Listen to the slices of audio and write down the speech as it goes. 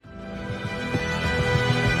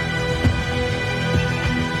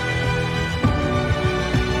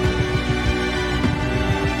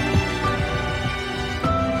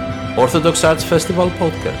Orthodox Arts Festival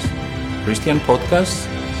podcast, Christian podcasts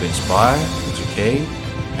to inspire, educate,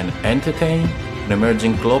 and entertain an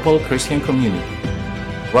emerging global Christian community.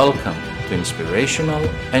 Welcome to Inspirational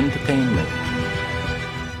Entertainment.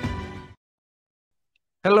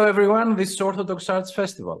 Hello everyone, this is Orthodox Arts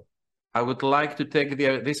Festival. I would like to take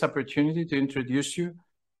this opportunity to introduce you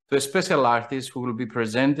to a special artist who will be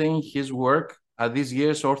presenting his work at this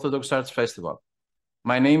year's Orthodox Arts Festival.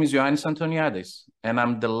 My name is Ioannis Antoniadis, and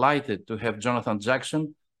I'm delighted to have Jonathan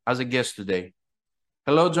Jackson as a guest today.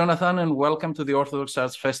 Hello, Jonathan, and welcome to the Orthodox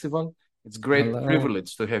Arts Festival. It's a great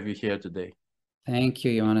privilege to have you here today. Thank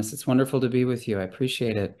you, Ioannis. It's wonderful to be with you. I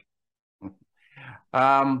appreciate it.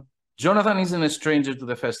 Jonathan isn't a stranger to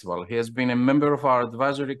the festival. He has been a member of our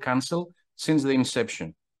advisory council since the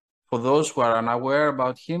inception. For those who are unaware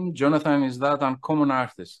about him, Jonathan is that uncommon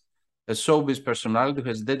artist, a showbiz personality who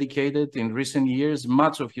has dedicated in recent years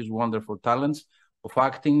much of his wonderful talents of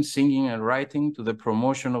acting, singing, and writing to the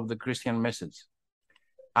promotion of the Christian message.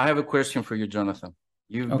 I have a question for you, Jonathan.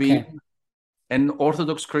 You've been an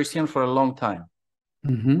Orthodox Christian for a long time.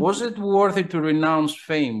 Mm-hmm. Was it worth it to renounce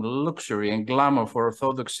fame, luxury, and glamour for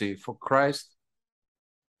Orthodoxy, for Christ?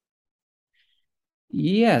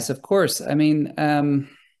 Yes, of course. I mean,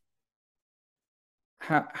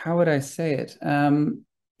 how would I say it?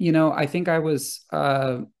 I think I was,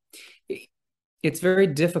 it's very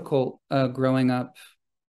difficult growing up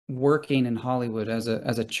working in Hollywood as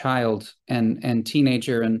a child and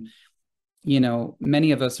teenager. And,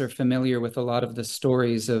 many of us are familiar with a lot of the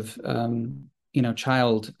stories of,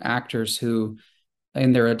 child actors who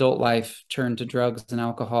in their adult life turn to drugs and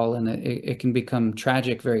alcohol, and it can become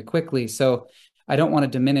tragic very quickly. So I don't want to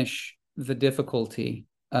diminish the difficulty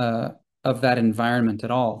of that environment at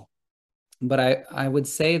all. But I would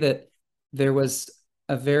say that there was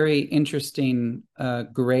a very interesting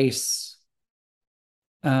grace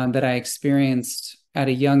that I experienced at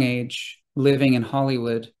a young age living in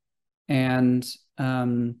Hollywood. And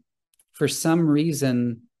for some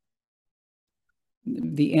reason,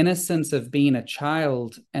 the innocence of being a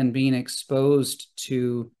child and being exposed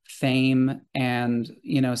to fame and,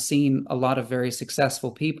 seeing a lot of very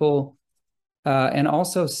successful people and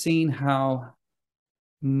also seeing how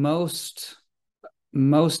most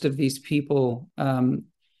of these people,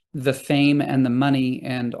 the fame and the money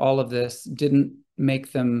and all of this didn't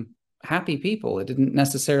make them happy people. It didn't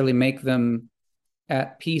necessarily make them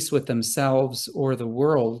at peace with themselves or the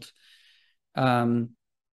world.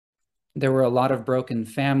 There were a lot of broken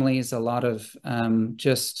families, a lot of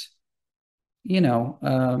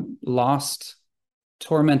lost,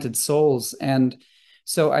 tormented souls. And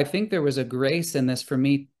so I think there was a grace in this for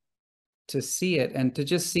me to see it and to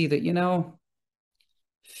just see that,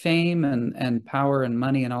 fame and power and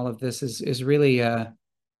money and all of this is really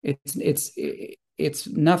it's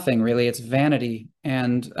nothing really. It's vanity.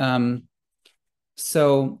 And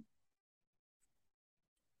so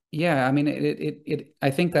yeah, I mean it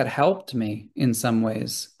I think that helped me in some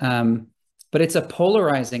ways. But it's a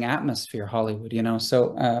polarizing atmosphere, Hollywood,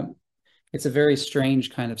 so it's a very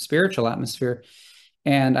strange kind of spiritual atmosphere.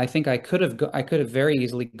 And I think I could have very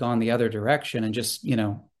easily gone the other direction and just,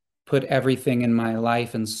 put everything in my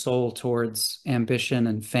life and soul towards ambition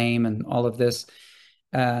and fame and all of this.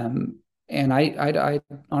 And I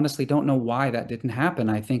honestly don't know why that didn't happen.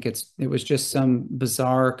 I think it was just some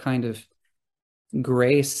bizarre kind of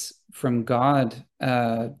grace from God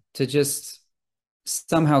to just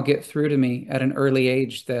somehow get through to me at an early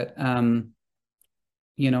age that,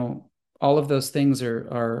 all of those things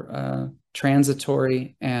are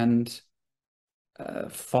transitory and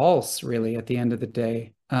false, really, at the end of the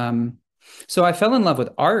day. So I fell in love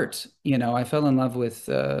with art. I fell in love with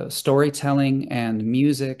storytelling and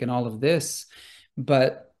music and all of this.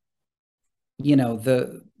 But,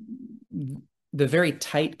 the very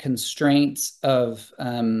tight constraints of,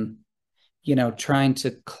 trying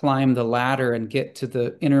to climb the ladder and get to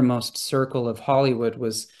the innermost circle of Hollywood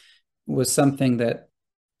was something that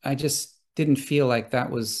I just didn't feel like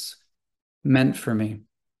that was meant for me.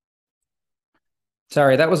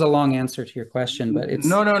 Sorry, that was a long answer to your question, but it's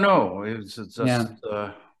no. It's just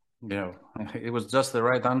it was just the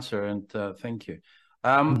right answer, and thank you.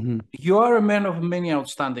 You are a man of many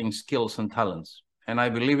outstanding skills and talents, and I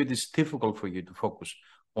believe it is difficult for you to focus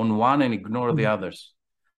on one and ignore the others.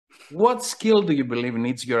 What skill do you believe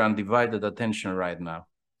needs your undivided attention right now?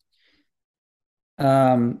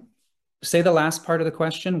 Say the last part of the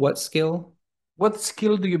question. What skill? What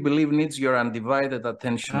skill do you believe needs your undivided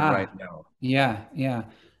attention right now? Yeah.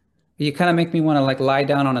 You kind of make me want to lie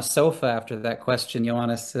down on a sofa after that question. You want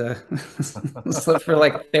us to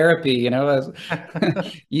for therapy,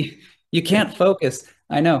 you can't focus.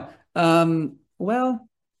 I know. Well,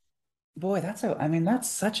 boy, that's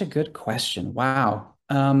such a good question. Wow.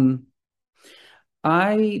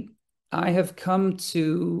 I I have come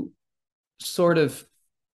to sort of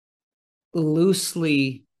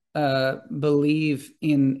loosely believe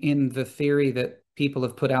in the theory that people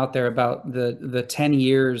have put out there about the 10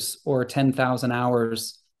 years or 10,000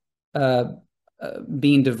 hours uh,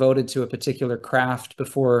 being devoted to a particular craft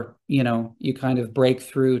before, you kind of break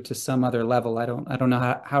through to some other level. I don't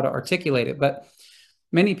know how to articulate it, but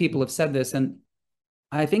many people have said this, and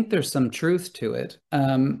I think there's some truth to it.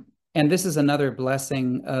 And this is another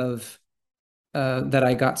blessing of that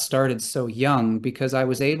I got started so young, because I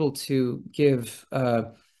was able to give,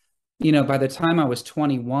 by the time I was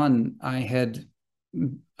 21,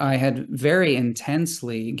 I had very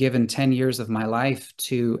intensely given 10 years of my life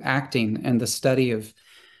to acting and the study of,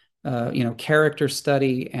 character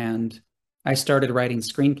study. And I started writing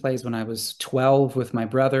screenplays when I was 12 with my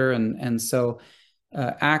brother. And so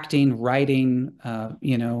acting, writing,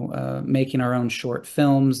 making our own short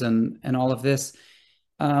films and all of this.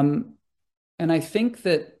 And I think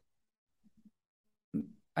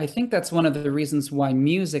that's one of the reasons why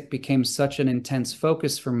music became such an intense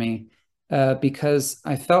focus for me, because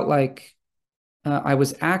I felt like I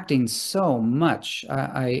was acting so much.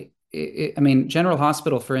 I mean, General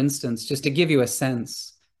Hospital, for instance, just to give you a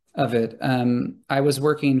sense of it, I was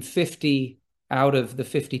working 50 out of the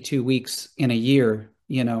 52 weeks in a year,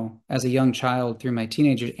 as a young child through my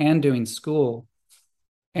teenagers and doing school.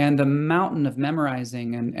 And the mountain of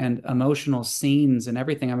memorizing and emotional scenes and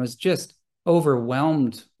everything, I was just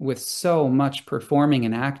overwhelmed with so much performing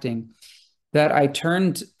and acting that I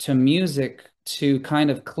turned to music to kind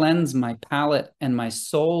of cleanse my palate and my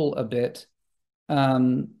soul a bit,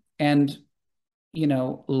 and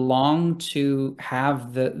long to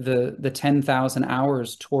have the 10,000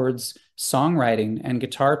 hours towards songwriting and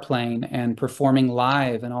guitar playing and performing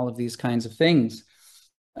live and all of these kinds of things.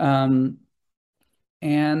 Um,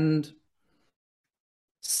 and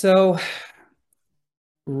so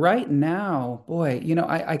right now, boy,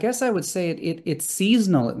 I guess I would say it's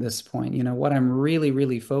seasonal at this point. What I'm really,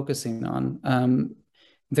 really focusing on.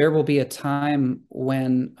 There will be a time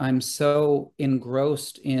when I'm so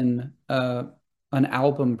engrossed in an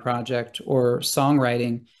album project or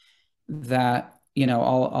songwriting that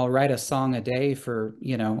I'll write a song a day for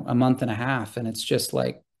a month and a half, and it's just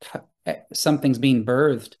like something's being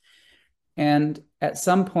birthed. And at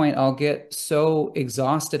some point, I'll get so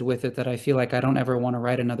exhausted with it that I feel like I don't ever want to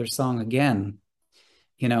write another song again,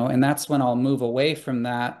 and that's when I'll move away from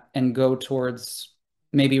that and go towards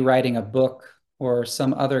maybe writing a book or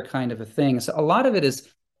some other kind of a thing. So a lot of it is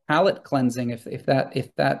palate cleansing, if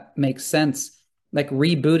that makes sense, like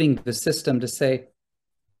rebooting the system to say,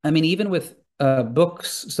 I mean, even with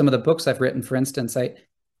books, some of the books I've written, for instance,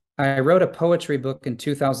 I wrote a poetry book in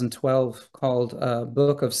 2012 called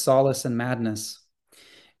Book of Solace and Madness.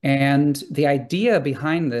 And the idea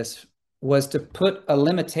behind this was to put a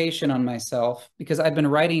limitation on myself, because I've been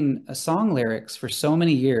writing song lyrics for so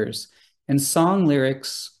many years, and song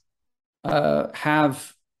lyrics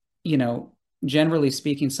have, you know, generally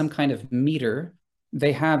speaking, some kind of meter.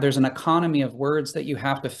 There's an economy of words that you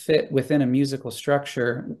have to fit within a musical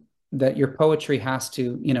structure that your poetry has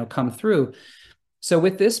to, come through. So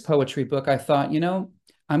with this poetry book, I thought,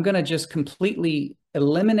 I'm going to just completely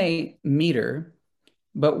eliminate meter,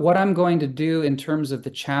 but what I'm going to do in terms of the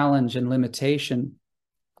challenge and limitation,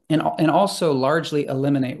 and also largely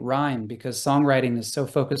eliminate rhyme, because songwriting is so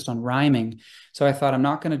focused on rhyming. So I thought, I'm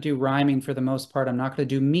not going to do rhyming for the most part. I'm not going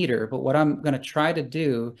to do meter, but what I'm going to try to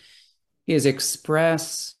do is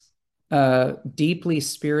express deeply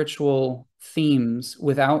spiritual themes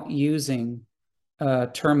without using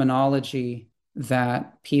terminology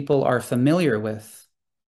that people are familiar with.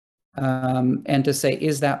 And to say,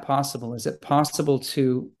 is that possible? Is it possible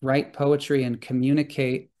to write poetry and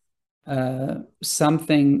communicate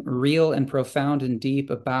something real and profound and deep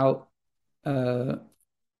about uh,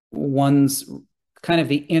 one's kind of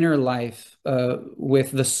the inner life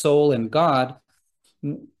with the soul and God,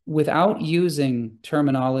 without using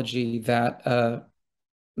terminology that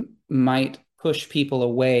might push people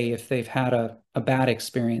away if they've had a bad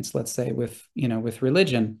experience, let's say, with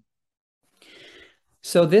religion.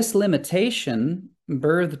 So this limitation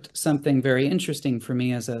birthed something very interesting for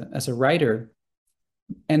me as a writer.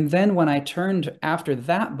 And then when I turned after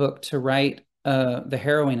that book to write The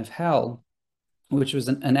Harrowing of Hell, which was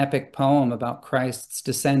an epic poem about Christ's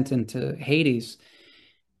descent into Hades,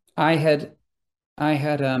 I had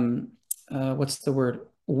what's the word?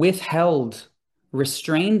 Withheld,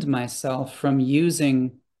 restrained myself from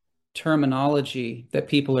using terminology that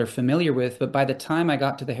people are familiar with, but by the time I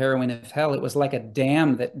got to the heroine of hell, it was like a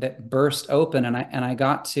dam that burst open, and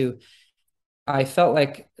I felt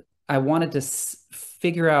like I wanted to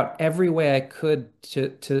figure out every way I could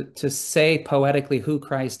to say poetically who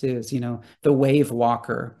Christ is, the wave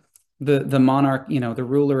walker, the monarch, the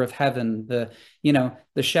ruler of heaven, the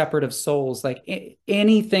shepherd of souls, like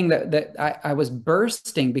anything that I was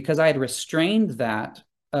bursting because I had restrained that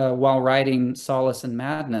while writing Solace and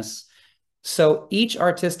Madness. So each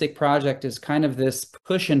artistic project is kind of this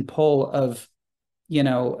push and pull of,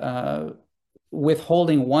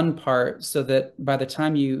 withholding one part so that by the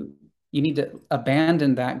time you need to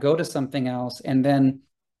abandon that, go to something else, and then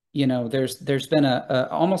there's been a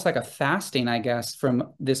almost like a fasting, I guess,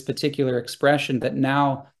 from this particular expression, that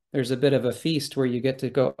now there's a bit of a feast where you get to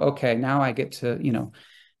go, okay, now I get to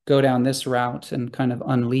go down this route and kind of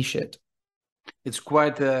unleash it. It's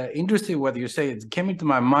quite interesting what you say. It came into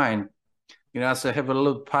my mind, as I have a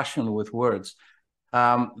little passion with words.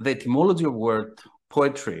 The etymology of word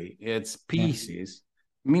poetry, it's pieces,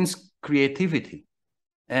 means creativity.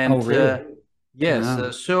 And oh, really? yes,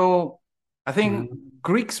 Wow. so I think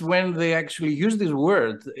Greeks, when they actually used this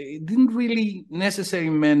word, it didn't really necessarily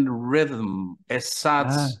mean rhythm as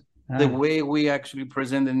such, the way we actually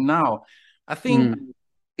present it now. I think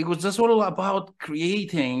it was just all about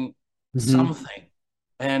creating something,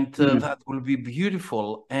 and that will be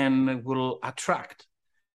beautiful and will attract.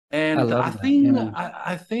 And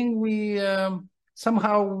I think we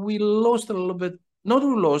somehow we lost a little bit. Not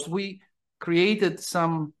we lost. We created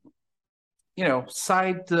some,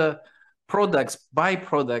 side products,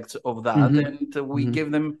 byproducts of that, and we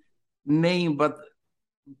gave them name. But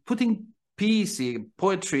putting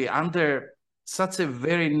poetry under such a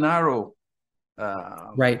very narrow,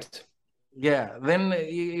 right. Yeah, then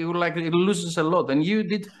it loses a lot. And you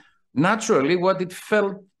did naturally what it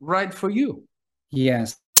felt right for you.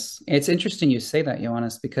 Yes, it's interesting you say that,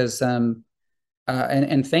 Johannes, because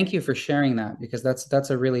and thank you for sharing that, because that's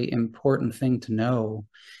a really important thing to know.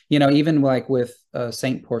 Even like with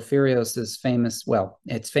Saint Porphyrios's famous, well,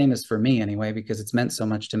 it's famous for me anyway because it's meant so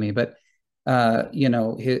much to me. But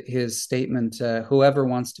his statement, "Whoever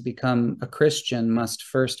wants to become a Christian must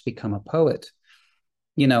first become a poet."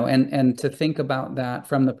 And to think about that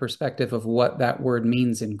from the perspective of what that word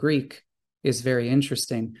means in Greek is very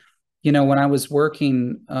interesting. When I was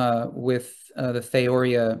working with the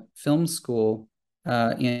Theoria Film School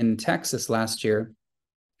in Texas last year.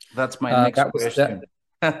 That's my next question.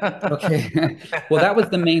 Okay. Well, that was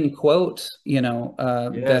the main quote, Yes.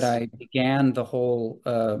 that I began the whole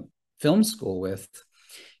film school with.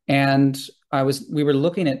 And we were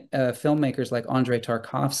looking at filmmakers like Andrei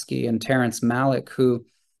Tarkovsky and Terrence Malick, who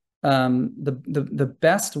the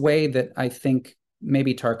best way that I think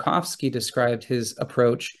maybe Tarkovsky described his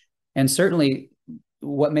approach, and certainly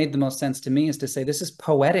what made the most sense to me, is to say this is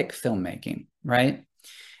poetic filmmaking, right?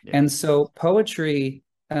 Yeah. And so poetry,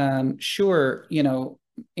 sure,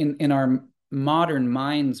 in our modern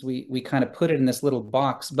minds, we kind of put it in this little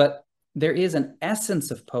box, but there is an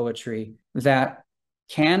essence of poetry that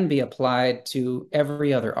can be applied to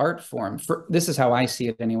every other art form. This is how I see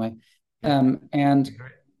it anyway. And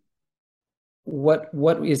what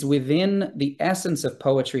is within the essence of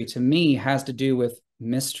poetry to me has to do with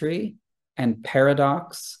mystery and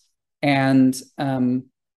paradox and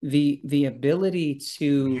the ability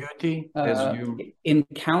to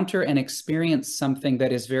encounter and experience something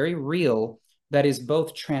that is very real, that is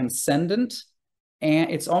both transcendent,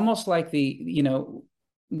 and it's almost like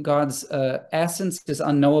God's essence is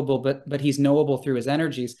unknowable, but he's knowable through his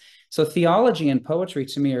energies. So theology and poetry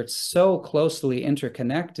to me are so closely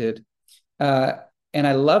interconnected. And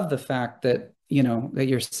I love the fact that, that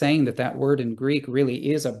you're saying that word in Greek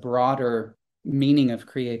really is a broader meaning of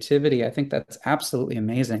creativity. I think that's absolutely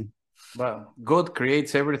amazing. Well, God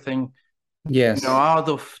creates everything, yes, out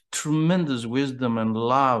of tremendous wisdom and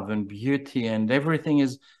love and beauty, and everything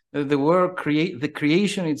is the word the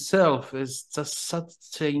creation itself is just such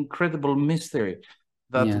an incredible mystery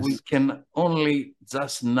that we can only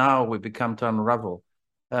just now we become to unravel.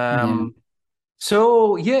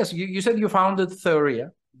 So yes, you said you founded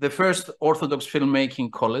Theoria, the first Orthodox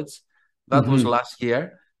filmmaking college. That was last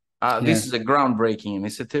year. This is a groundbreaking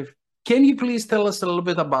initiative. Can you please tell us a little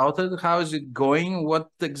bit about it? How is it going? What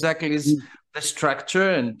exactly is the structure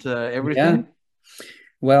and everything? Yeah.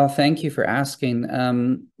 Well, thank you for asking. I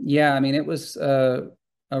mean, it was a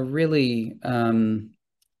really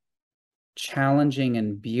challenging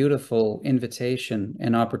and beautiful invitation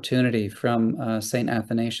and opportunity from St.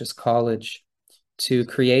 Athanasius College to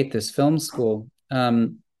create this film school.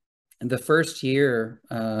 The first year,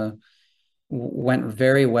 went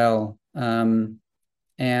very well. And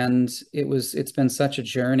it's been such a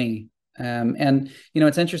journey. And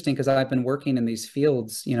it's interesting because I've been working in these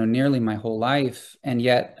fields, nearly my whole life, and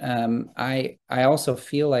yet I also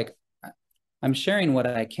feel like I'm sharing what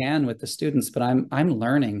I can with the students, but I'm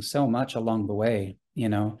learning so much along the way.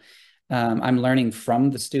 I'm learning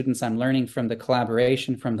from the students. I'm learning from the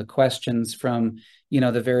collaboration, from the questions, from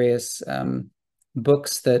the various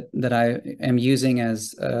books that I am using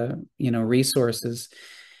as resources.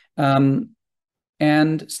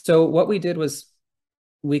 And so what we did was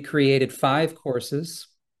we created 5 courses,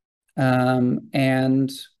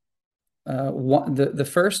 and the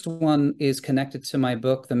first one is connected to my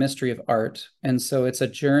book, The Mystery of Art. And so it's a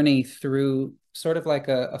journey through sort of like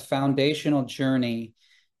a foundational journey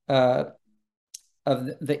of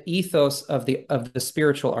the ethos of the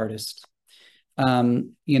spiritual artist.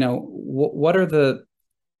 What are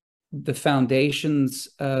the foundations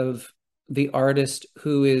of the artist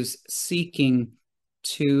who is seeking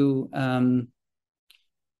to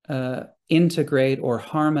integrate or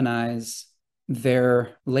harmonize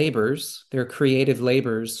their labors, their creative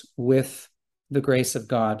labors, with the grace of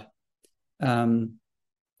God.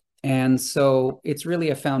 And so it's really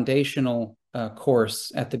a foundational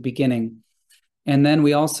course at the beginning. And then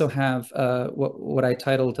we also have what I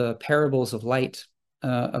titled Parables of Light,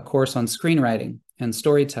 a course on screenwriting and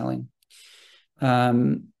storytelling.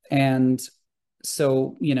 And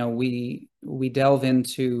so, we delve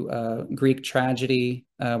into Greek tragedy.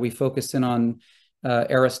 We focus in on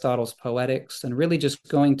Aristotle's Poetics, and really just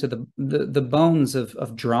going to the bones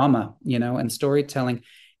of drama, and storytelling.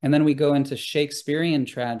 And then we go into Shakespearean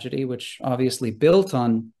tragedy, which obviously built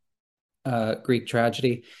on Greek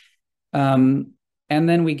tragedy. And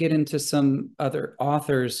then we get into some other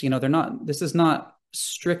authors. This is not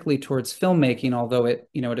strictly towards filmmaking, although it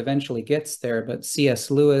eventually gets there, but C.S.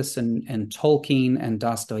 Lewis and Tolkien and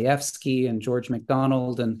Dostoevsky and George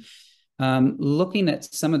MacDonald, and looking at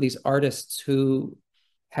some of these artists who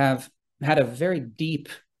have had a very deep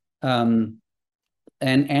and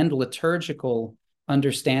liturgical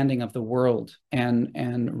understanding of the world,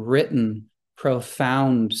 and written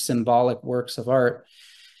profound symbolic works of art.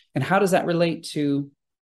 And how does that relate to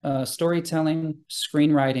storytelling,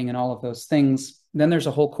 screenwriting, and all of those things? Then there's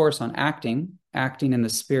a whole course on acting in the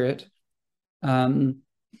spirit. And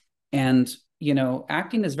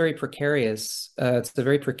acting is very precarious. It's a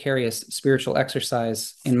very precarious spiritual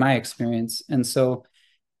exercise in my experience. And so,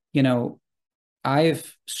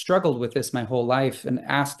 I've struggled with this my whole life and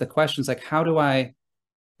asked the questions like, how do I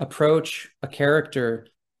approach a character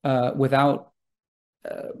without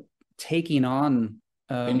taking on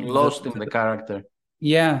being lost in the character?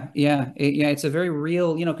 Yeah. It's a very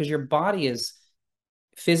real, because your body is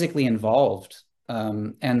physically involved.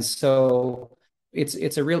 And so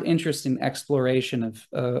it's a real interesting exploration of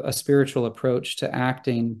a spiritual approach to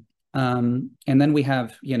acting. And then we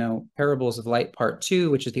have, Parables of Light Part 2,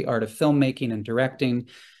 which is the art of filmmaking and directing,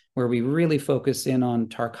 where we really focus in on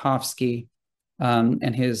Tarkovsky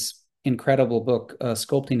and his incredible book,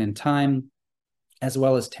 Sculpting in Time, as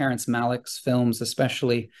well as Terrence Malick's films,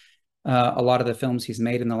 especially a lot of the films he's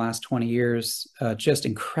made in the last 20 years, just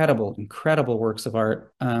incredible works of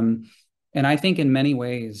art. And I think in many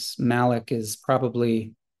ways, Malick is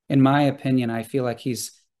probably, in my opinion, I feel like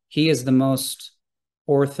he is the most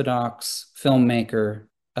orthodox filmmaker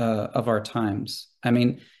of our times. I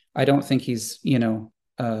mean, I don't think he's,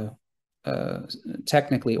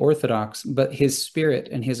 technically orthodox, but his spirit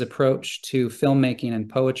and his approach to filmmaking and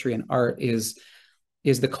poetry and art is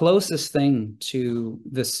the closest thing to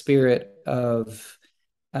the spirit of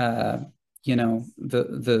the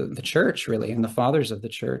church, really, and the fathers of the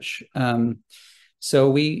church. So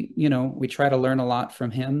we try to learn a lot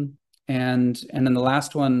from him. And then the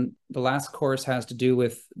last course has to do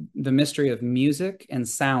with the mystery of music and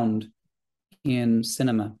sound in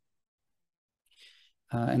cinema,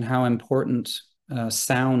 and how important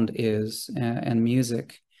sound is, and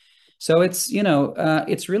music. So it's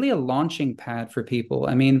really a launching pad for people.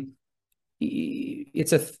 I mean,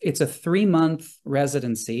 it's a 3-month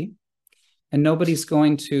residency, and nobody's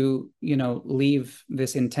going to leave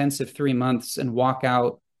this intensive 3 months and walk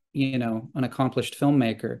out an accomplished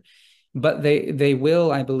filmmaker. But they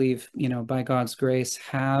will, I believe, by God's grace,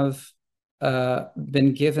 have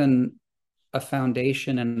been given a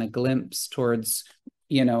foundation and a glimpse towards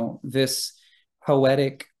this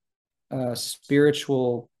poetic,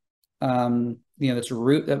 spiritual, that's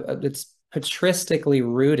it's patristically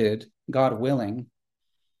rooted, God willing,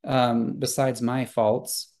 besides my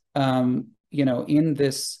faults, in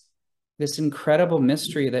this incredible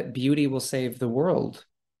mystery that beauty will save the world,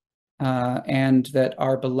 and that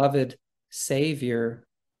our beloved Savior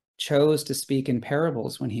chose to speak in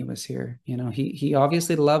parables when he was here. He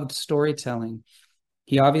obviously loved storytelling.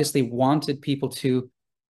 He obviously wanted people to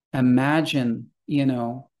imagine,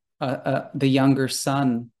 the younger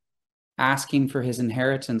son asking for his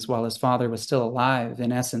inheritance while his father was still alive,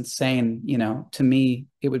 in essence saying, to me,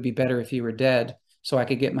 it would be better if you were dead so I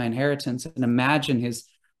could get my inheritance, and imagine his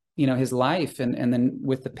life, and then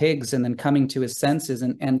with the pigs, and then coming to his senses,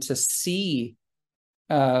 and to see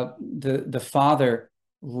the father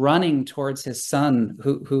running towards his son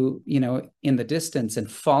who in the distance,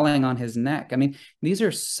 and falling on his neck. I mean, these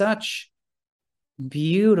are such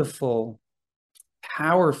beautiful,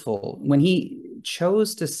 powerful. When he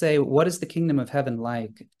chose to say, what is the kingdom of heaven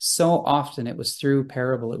like? So often it was through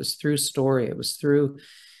parable, it was through story, it was through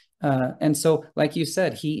and so, like you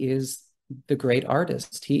said, he is the great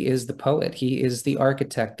artist, he is the poet, he is the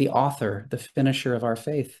architect, the author, the finisher of our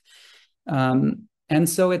faith. And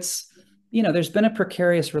so it's, there's been a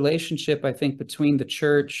precarious relationship, I think, between the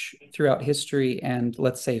church throughout history and,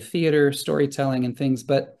 let's say, theater, storytelling, and things.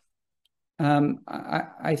 But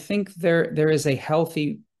I think there is a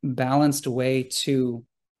healthy, balanced way to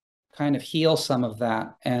kind of heal some of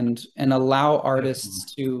that, and allow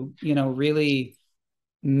artists to, really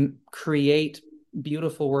create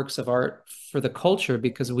beautiful works of art for the culture,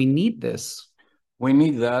 because we need this. We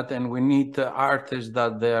need that, and we need artists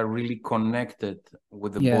that they are really connected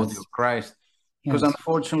with the body of Christ. Because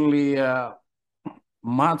unfortunately,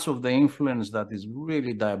 much of the influence that is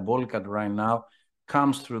really diabolical right now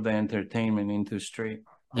comes through the entertainment industry.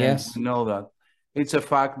 Yes. And we know that. It's a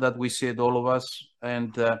fact that we see it, all of us.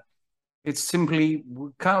 And it's simply,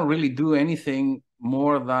 we can't really do anything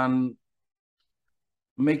more than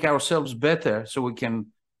make ourselves better, so we can,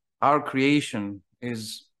 our creation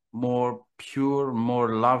is more pure,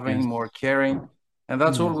 more loving, more caring, and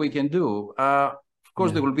that's all we can do. Of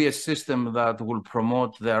course, there will be a system that will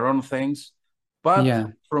promote their own things,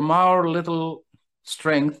 but from our little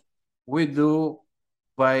strength, we do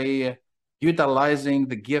by utilizing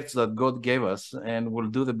the gifts that God gave us, and we'll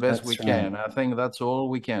do the best we can. I think that's all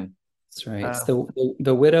we can. That's right. It's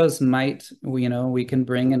the widow's mite. We can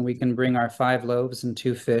bring our 5 loaves and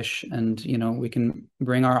 2 fish, and we can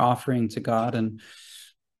bring our offering to God. And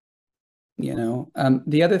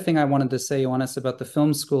the other thing I wanted to say, Johannes, about the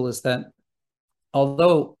film school is that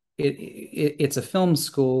although it's a film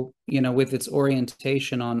school, with its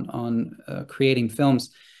orientation on creating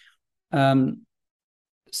films,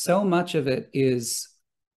 so much of it is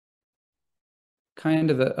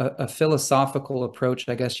kind of a philosophical approach,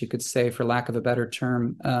 I guess you could say, for lack of a better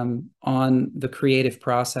term, on the creative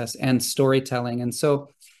process and storytelling. And so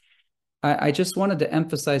I just wanted to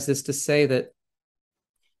emphasize this to say that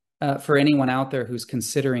for anyone out there who's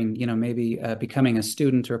considering, maybe becoming a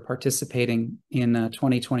student or participating in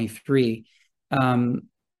 2023,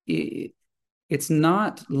 it's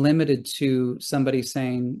not limited to somebody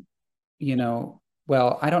saying,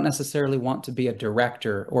 well, I don't necessarily want to be a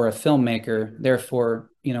director or a filmmaker, therefore,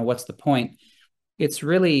 what's the point? It's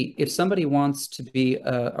really, if somebody wants to be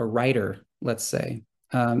a writer, let's say,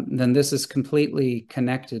 then this is completely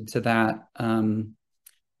connected to that,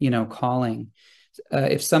 calling.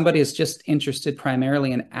 If somebody is just interested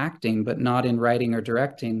primarily in acting, but not in writing or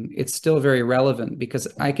directing, it's still very relevant, because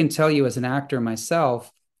I can tell you, as an actor myself,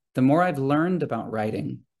 the more I've learned about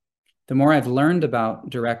writing, the more I've learned about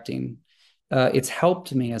directing, it's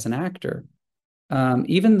helped me as an actor.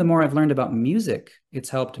 Even the more I've learned about music, it's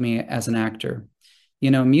helped me as an actor.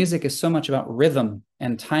 Music is so much about rhythm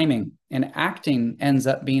and timing, and acting ends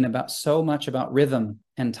up being so much about rhythm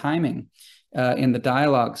and timing in the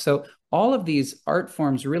dialogue. So all of these art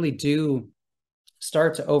forms really do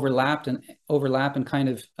start to overlap and kind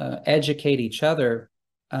of educate each other.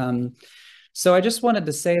 So I just wanted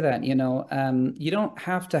to say that, you don't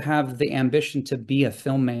have to have the ambition to be a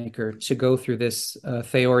filmmaker to go through this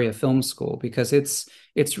Theoria Film School, because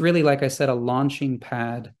it's really, like I said, a launching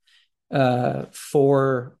pad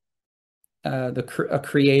for a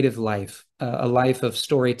creative life, a life of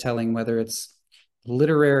storytelling, whether it's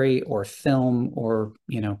literary or film or,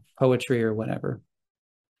 poetry or whatever.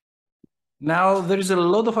 Now, there is a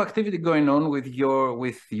lot of activity going on with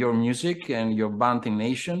your music and your band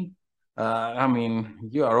Enation.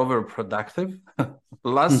 You are overproductive.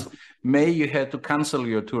 Last May, you had to cancel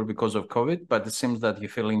your tour because of COVID, but it seems that you're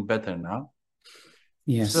feeling better now.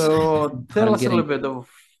 Yes. So tell us a little bit of,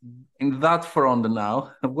 in that front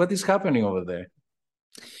now, what is happening over there?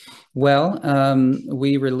 Well,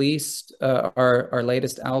 we released our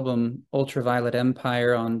latest album, Ultraviolet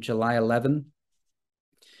Empire, on July 11,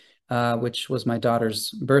 which was my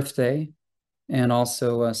daughter's birthday. and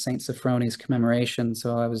also Saint Sophroni's commemoration.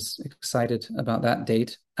 So I was excited about that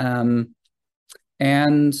date.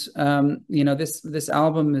 This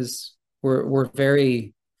album is we're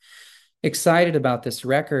very excited about this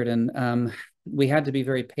record, and we had to be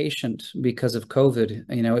very patient because of COVID.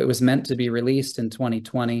 It was meant to be released in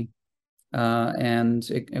 2020, and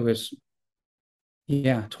it was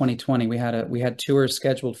 2020. We had tours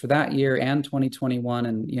scheduled for that year and 2021,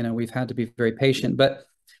 and we've had to be very patient. But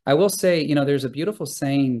I will say, there's a beautiful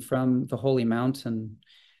saying from the Holy Mountain,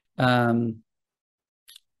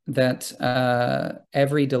 that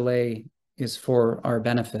every delay is for our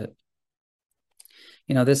benefit.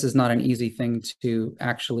 This is not an easy thing to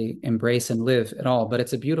actually embrace and live at all, but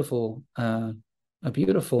it's a beautiful,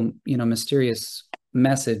 mysterious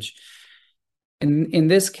message. In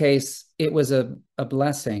this case, it was a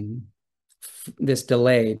blessing, this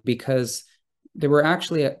delay, because there were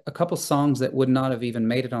actually a couple songs that would not have even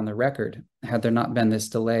made it on the record had there not been this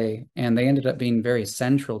delay, and they ended up being very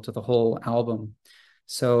central to the whole album.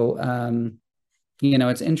 So,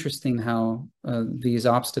 it's interesting how these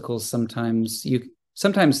obstacles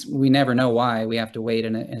sometimes we never know why we have to wait,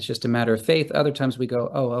 and it's just a matter of faith. Other times we go,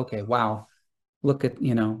 oh, okay, wow, look at,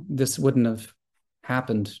 this wouldn't have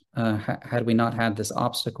happened had we not had this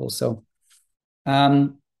obstacle. So,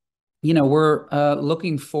 we're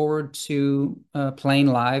looking forward to playing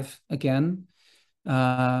live again.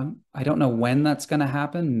 I don't know when that's going to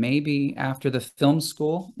happen. Maybe after the film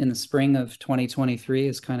school in the spring of 2023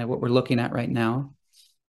 is kind of what we're looking at right now.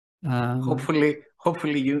 Hopefully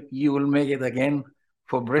you will make it again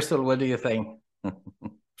for Bristol. What do you think?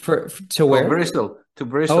 To where? To Bristol.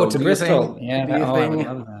 Oh, to Bristol. Yeah. I would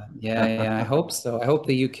love that. Yeah. I hope so. I hope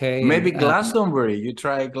the UK. Maybe Glastonbury. You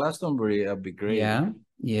try Glastonbury. That'd be great. Yeah.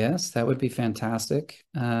 Yes, that would be fantastic.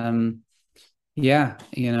 Yeah,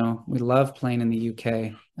 we love playing in the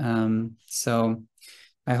UK. So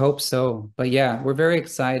I hope so. But yeah, we're very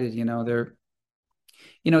excited.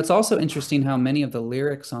 It's also interesting how many of the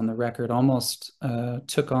lyrics on the record almost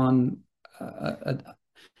took on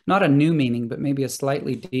not a new meaning, but maybe a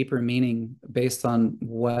slightly deeper meaning based on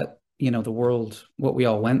what, what we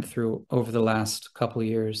all went through over the last couple of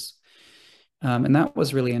years. And that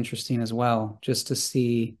was really interesting as well, just to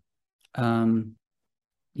see, how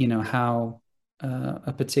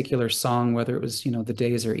a particular song, whether it was, The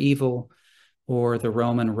Days Are Evil or The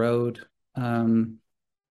Roman Road,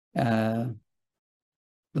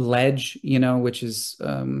 Ledge, which is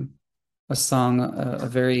a song, a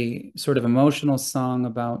very sort of emotional song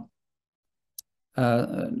about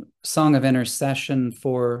a song of intercession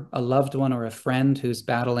for a loved one or a friend who's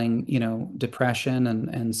battling, depression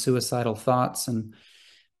and suicidal thoughts. And,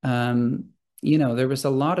 there was a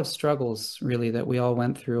lot of struggles really that we all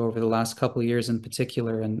went through over the last couple of years in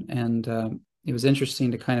particular. And it was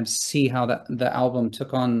interesting to kind of see how the album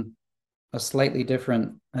took on a slightly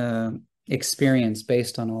different experience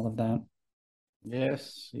based on all of that.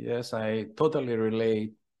 Yes, I totally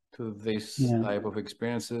relate to this type of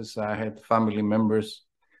experiences. I had family members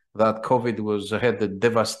that COVID had a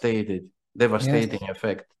devastating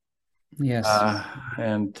effect. Yes.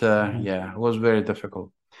 It was very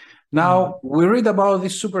difficult. Now, we read about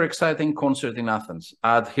this super exciting concert in Athens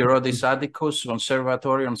at Herodes Atticus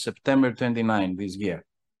Conservatory on September 29 this year.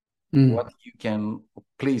 What you can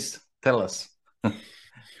please tell us?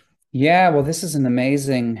 Yeah, well, this is an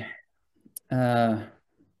amazing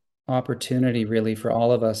opportunity really for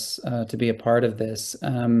all of us to be a part of this.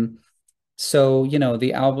 So,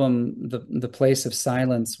 the album, The Place of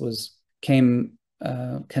Silence came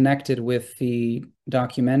connected with the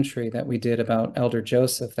documentary that we did about Elder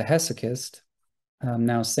Joseph the Hesychist,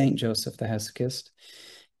 now Saint Joseph the Hesychist.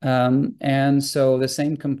 And so the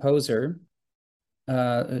same composer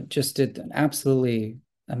just did an absolutely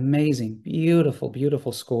amazing,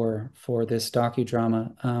 beautiful score for this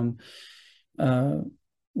docudrama,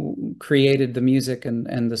 created the music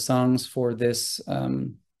and the songs for this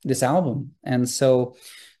album. And so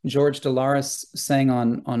George Delaris sang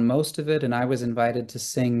on most of it, and I was invited to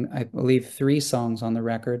sing, I believe, 3 songs on the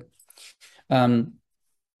record. And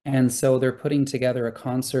so they're putting together a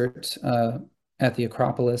concert at the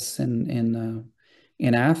Acropolis in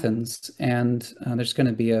Athens, and there's going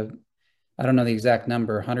to be I don't know the exact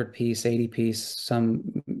number, 100-piece, 80-piece,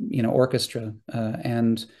 some orchestra,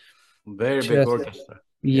 and very big orchestra.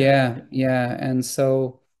 Yeah. And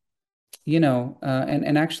so,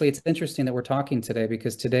 and actually it's interesting that we're talking today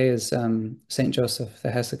because today is Saint Joseph the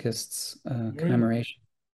Hesychist's commemoration.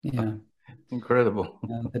 Yeah. Incredible.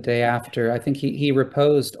 The day after, I think he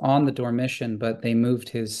reposed on the Dormition, but they moved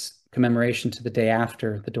his commemoration to the day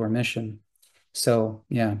after the Dormition. So,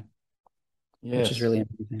 yeah. Yes. Which is really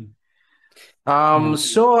amazing.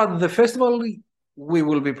 So at the festival, we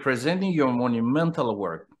will be presenting your monumental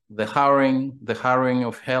work, The Harrowing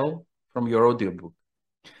of Hell, from your audiobook.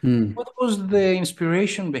 What was the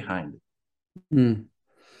inspiration behind it?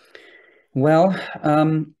 Well,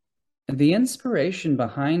 the inspiration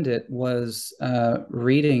behind it was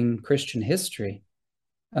reading Christian history.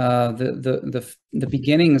 The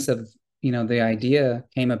beginnings of the idea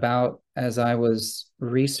came about as I was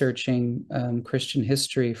researching Christian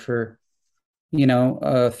history for 3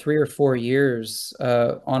 or 4 years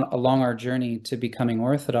along our journey to becoming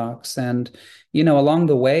Orthodox, and along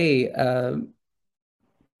the way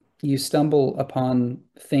you stumble upon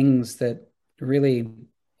things that really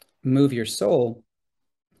move your soul.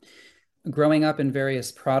 Growing up in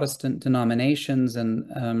various Protestant denominations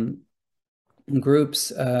and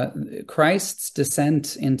groups, Christ's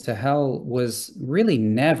descent into hell was really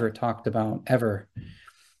never talked about, ever.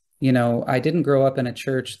 I didn't grow up in a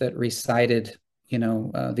church that recited,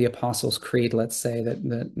 the Apostles' Creed, let's say,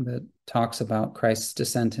 that talks about Christ's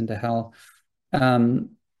descent into hell.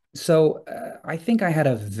 So I think I had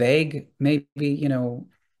a vague, maybe,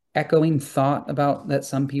 echoing thought about that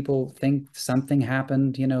some people think something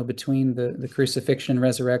happened, between the crucifixion and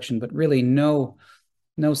resurrection, but really no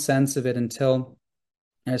sense of it until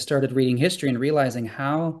I started reading history and realizing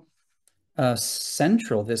how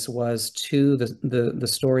central this was to the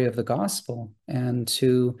story of the gospel and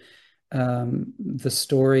to the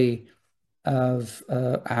story of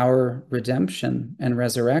our redemption and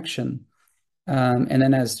resurrection. And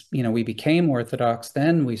then as we became Orthodox,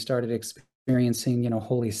 then we started experiencing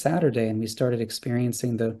Holy Saturday, and we started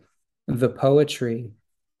experiencing the poetry,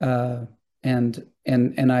 and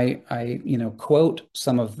I quote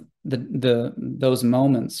some of those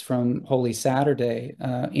moments from Holy Saturday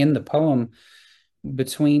in the poem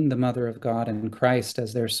between the Mother of God and Christ,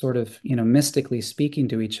 as they're sort of mystically speaking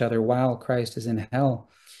to each other while Christ is in hell,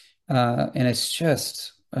 and it's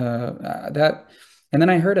just that. And then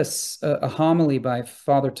I heard a homily by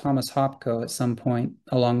Father Thomas Hopko at some point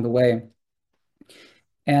along the way,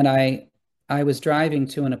 and I was driving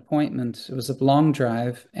to an appointment. It was a long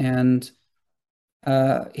drive, and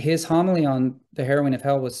his homily on the harrowing of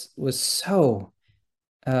hell was so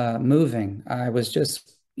moving. I was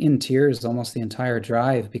just in tears almost the entire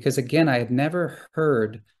drive, because again, I had never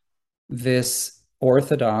heard this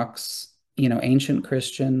Orthodox, ancient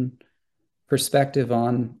Christian perspective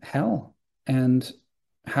on hell, and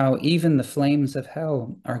how even the flames of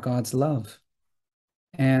hell are God's love.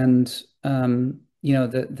 And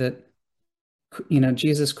that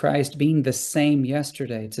Jesus Christ being the same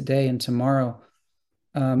yesterday, today, and tomorrow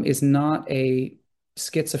is not a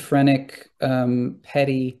schizophrenic,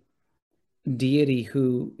 petty deity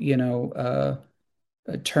who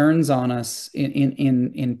turns on us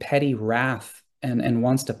in petty wrath and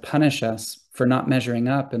wants to punish us for not measuring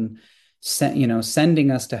up, and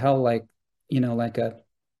sending us to hell like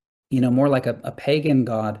more like a pagan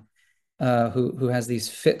god who has these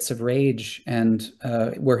fits of rage and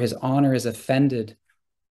where his honor is offended.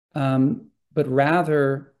 But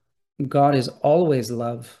rather, God is always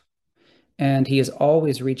love, and he is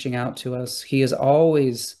always reaching out to us. He is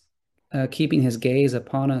always keeping his gaze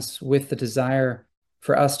upon us with the desire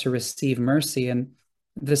for us to receive mercy. And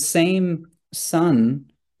the same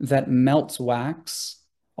sun that melts wax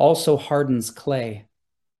also hardens clay.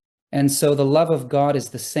 And so the love of God is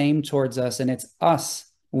the same towards us, and it's us.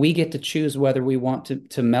 We get to choose whether we want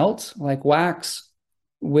to melt like wax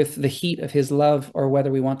with the heat of his love, or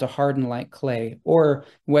whether we want to harden like clay, or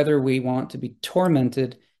whether we want to be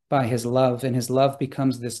tormented by his love, and his love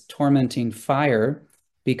becomes this tormenting fire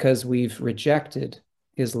because we've rejected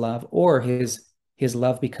his love, or his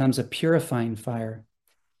love becomes a purifying fire.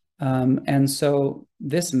 And so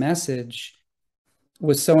this message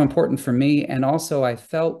was so important for me. And also I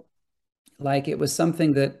felt like it was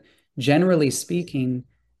something that, generally speaking,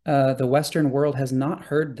 the Western world has not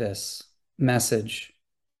heard this message.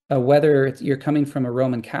 Whether you're coming from a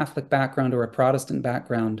Roman Catholic background or a Protestant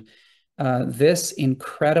background, this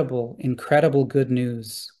incredible, incredible good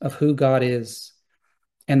news of who God is,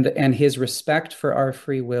 and his respect for our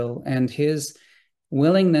free will, and his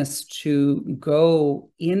willingness to go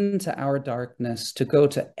into our darkness, to go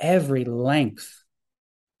to every length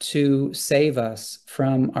to save us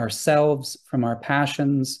from ourselves, from our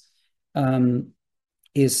passions,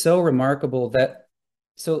 is so remarkable. That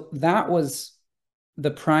was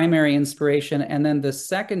the primary inspiration. And then the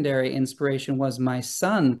secondary inspiration was my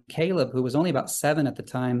son, Caleb, who was only about 7 at the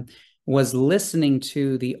time, was listening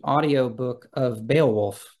to the audiobook of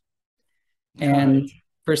Beowulf. And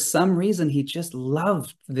for some reason, he just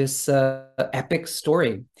loved this epic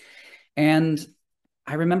story. And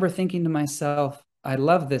I remember thinking to myself, I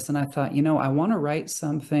love this. And I thought, I want to write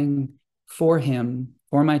something for him,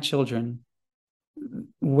 for my children,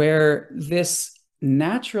 where this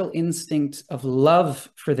natural instinct of love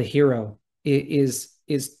for the hero is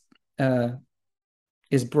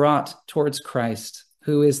brought towards Christ,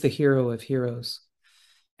 who is the hero of heroes.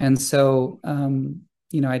 And so,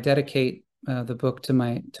 I dedicate the book to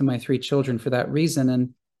my three children for that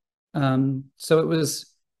reason. And so it was,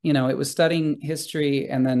 it was studying history,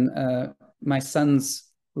 and then my son's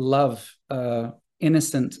love,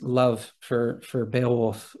 innocent love for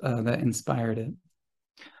Beowulf, that inspired it.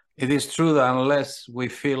 It is true that unless we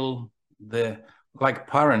feel like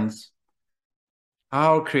parents,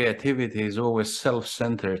 our creativity is always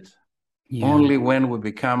self-centered. Yeah. Only when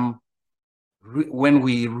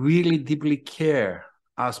we really deeply care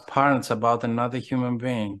as parents about another human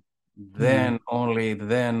being, then only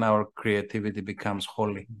then our creativity becomes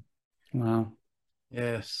holy. Wow.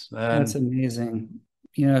 Yes. That's amazing.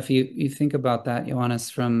 If you think about that, Johannes,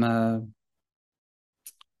 from,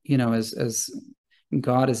 as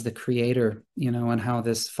God is the creator, and how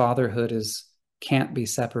this fatherhood can't be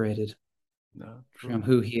separated from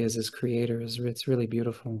who he is as creator. It's really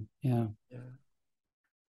beautiful. Yeah.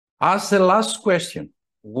 As the last question,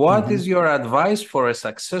 what is your advice for a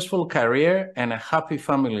successful career and a happy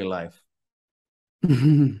family life?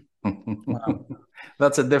 Wow.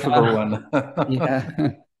 That's a difficult one. Yeah.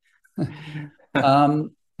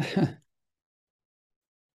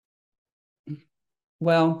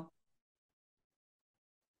 Well,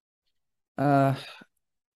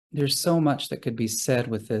 there's so much that could be said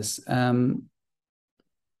with this.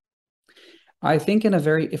 I think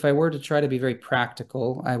if I were to try to be very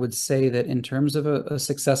practical, I would say that in terms of a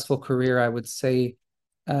successful career, I would say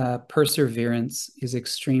perseverance is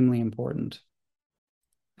extremely important,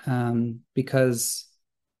 because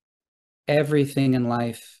everything in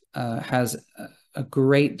life has a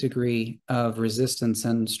great degree of resistance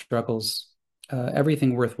and struggles,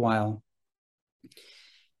 everything worthwhile.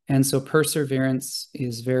 And so perseverance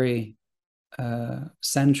is very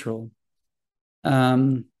central.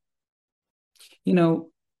 A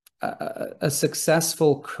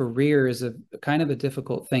successful career is a kind of a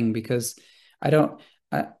difficult thing, because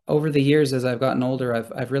over the years, as I've gotten older,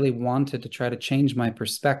 I've really wanted to try to change my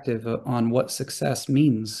perspective on what success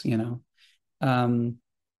means,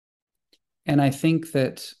 and I think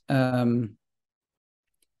that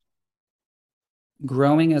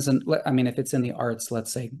growing as if it's in the arts,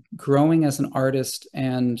 let's say, growing as an artist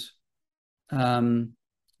and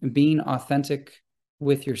being authentic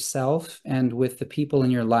with yourself and with the people in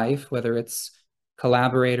your life, whether it's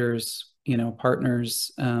collaborators,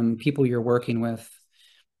 partners, people you're working with,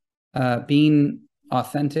 being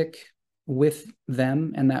authentic with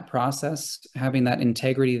them and that process, having that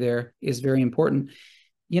integrity there is very important.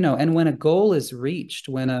 And when a goal is reached,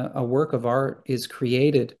 when a work of art is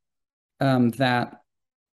created, that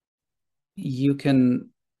you can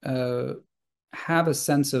have a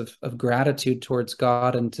sense of gratitude towards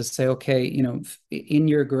God, and to say, okay, in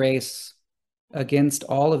your grace, against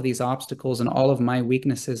all of these obstacles and all of my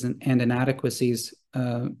weaknesses and inadequacies,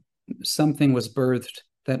 something was birthed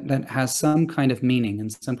that has some kind of meaning and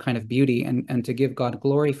some kind of beauty, and to give God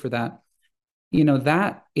glory for that,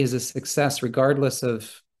 that is a success, regardless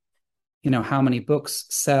of how many books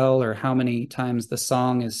sell, or how many times the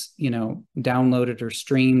song is downloaded or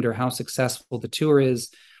streamed, or how successful the tour is.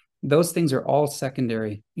 Those things are all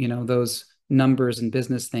secondary, those numbers and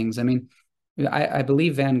business things. I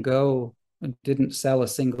believe Van Gogh didn't sell a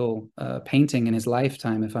single painting in his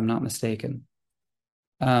lifetime, if I'm not mistaken,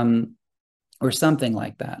 or something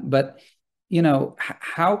like that. But,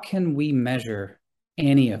 how can we measure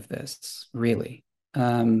any of this, really?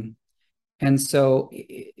 And so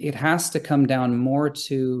it has to come down more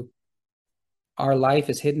to our life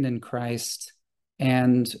is hidden in Christ,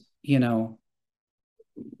 and,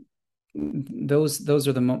 those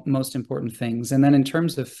are the most important things. And then in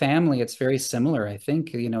terms of family, it's very similar. I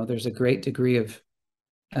think, there's a great degree of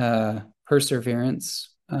perseverance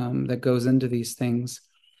that goes into these things.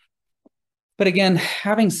 But again,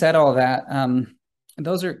 having said all that, I'm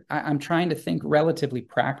trying to think relatively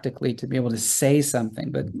practically to be able to say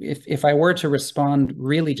something. But if I were to respond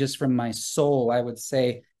really just from my soul, I would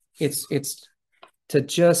say it's to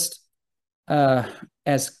just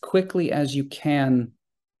as quickly as you can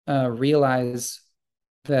realize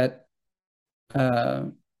that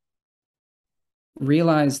when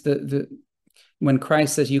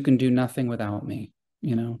Christ says, you can do nothing without me,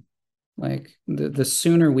 like the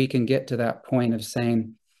sooner we can get to that point of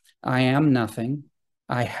saying, I am nothing,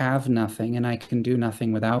 I have nothing, and I can do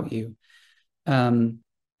nothing without you,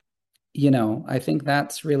 I think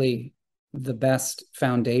that's really the best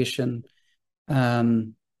foundation.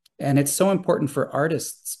 And it's so important for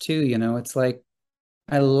artists too. It's like,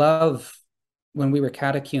 I love when we were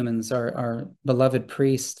catechumens, our beloved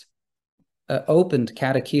priest opened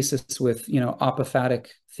catechesis with, apophatic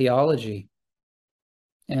theology.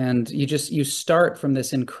 And you start from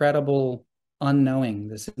this incredible unknowing,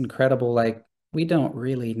 this incredible, like, we don't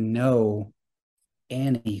really know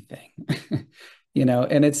anything,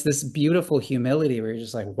 and it's this beautiful humility where you're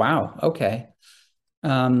just like, wow, okay.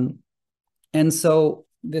 And so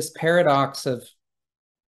this paradox of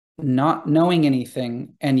not knowing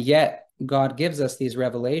anything, and yet God gives us these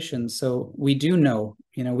revelations. So we do know,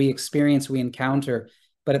 we experience, we encounter,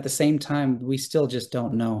 but at the same time, we still just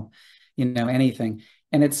don't know, anything.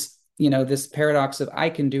 And it's, this paradox of I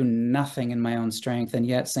can do nothing in my own strength. And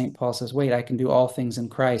yet St. Paul says, wait, I can do all things in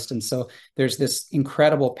Christ. And so there's this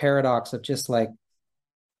incredible paradox of just like,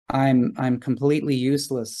 I'm completely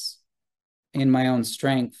useless in my own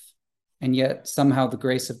strength. And yet somehow the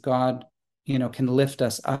grace of God, can lift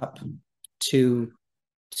us up to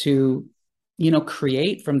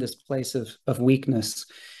create from this place of weakness.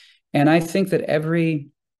 And I think that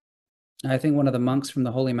one of the monks from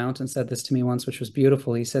the Holy Mountain said this to me once, which was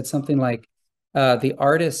beautiful. He said something like, the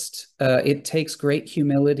artist, it takes great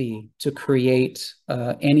humility to create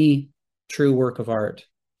any true work of art.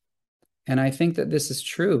 And I think that this is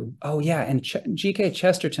true. Oh yeah, and G.K.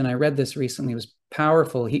 Chesterton, I read this recently, was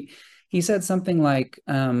powerful. He said something like,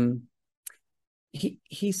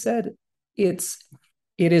 he said, it's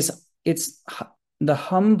the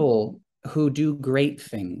humble who do great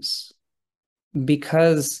things,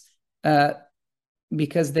 because they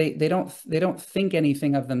don't think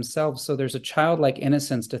anything of themselves. So there's a childlike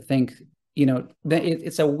innocence to think, that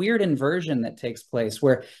it's a weird inversion that takes place,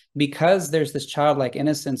 where because there's this childlike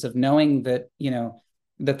innocence of knowing that,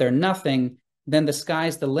 that they're nothing, then the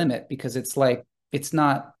sky's the limit, because it's like, it's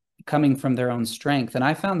not coming from their own strength. And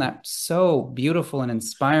I found that so beautiful and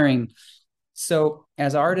inspiring. So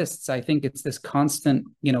as artists, I think it's this constant,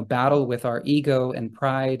 battle with our ego and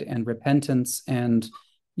pride and repentance and,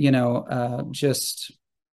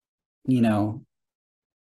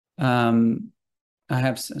 I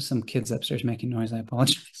have some kids upstairs making noise. I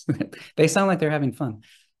apologize. They sound like they're having fun.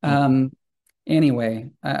 Anyway,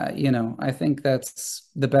 I think that's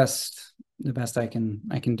the best I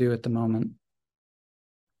can do at the moment.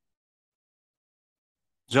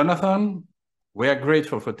 Jonathan, we are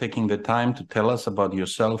grateful for taking the time to tell us about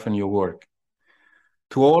yourself and your work.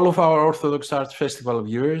 To all of our Orthodox Art Festival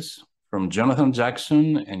viewers, from Jonathan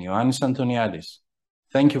Jackson and Ioannis Antoniadis,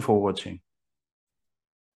 thank you for watching.